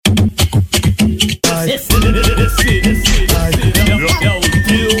Esse é o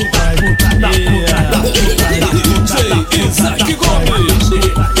trio da Pcb Isaque Gomes,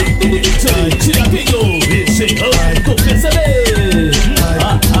 Thiaguinho, enchendo Pcb.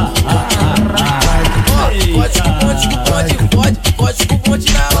 Pode com o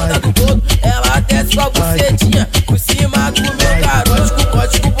bonde na onda do todo. Ela desce com a bucetinha por cima do meu garoto.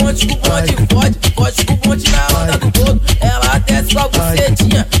 Pode com o bonde fode. Pode com o bonde na onda do todo. Ela desce com a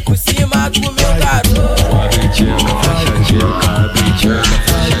bucetinha por cima do meu garoto.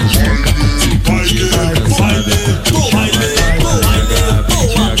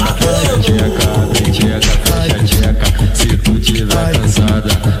 Se tu tiver cansada,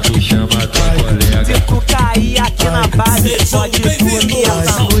 tu chama tua colega. Se tu cair aqui na base, pode dormir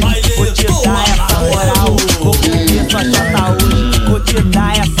essa noite. Vou te dar essa moral, vou comer sua chata hoje. Vou te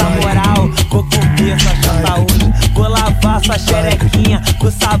dar essa moral, vou comer sua chata hoje. Vou lavar sua xerequinha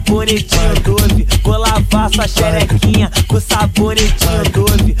com saboretinho doce. Vou lavar sua xerequinha com saboretinho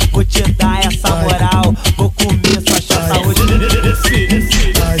doce. Vou te dar essa moral, vou comer sua chata hoje. Esse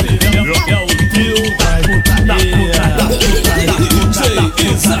é o trio da Pcb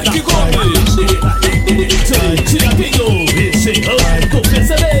Isaque Gomes, Thiaguinho, enchendo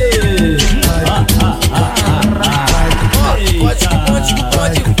Pcb.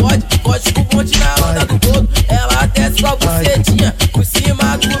 Pode com o bonde na onda do todo. Ela desce com a bucetinha por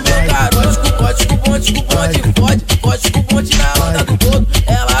cima do meu garoto. Pode com o bonde fode. Pode com o bonde na onda do todo.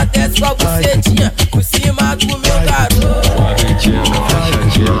 Ela desce com a bucetinha por cima do meu garoto.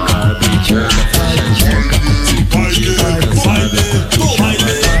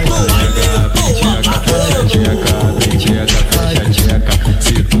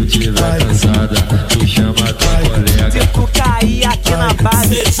 Se tu tiver cansada, tu chama tua colega. Se tu cair aqui na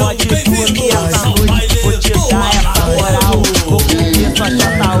base, pode dormir essa noite. Vou te dar essa moral, vou comer sua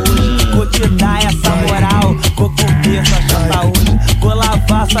chata hoje. Vou te dar essa moral, vou comer sua chata hoje. Vou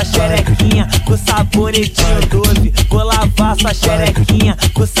lavar sua xerequinha com saboretinho doce. Vou lavar sua xerequinha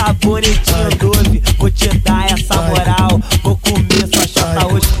com saboretinho doce. Vou te dar essa moral.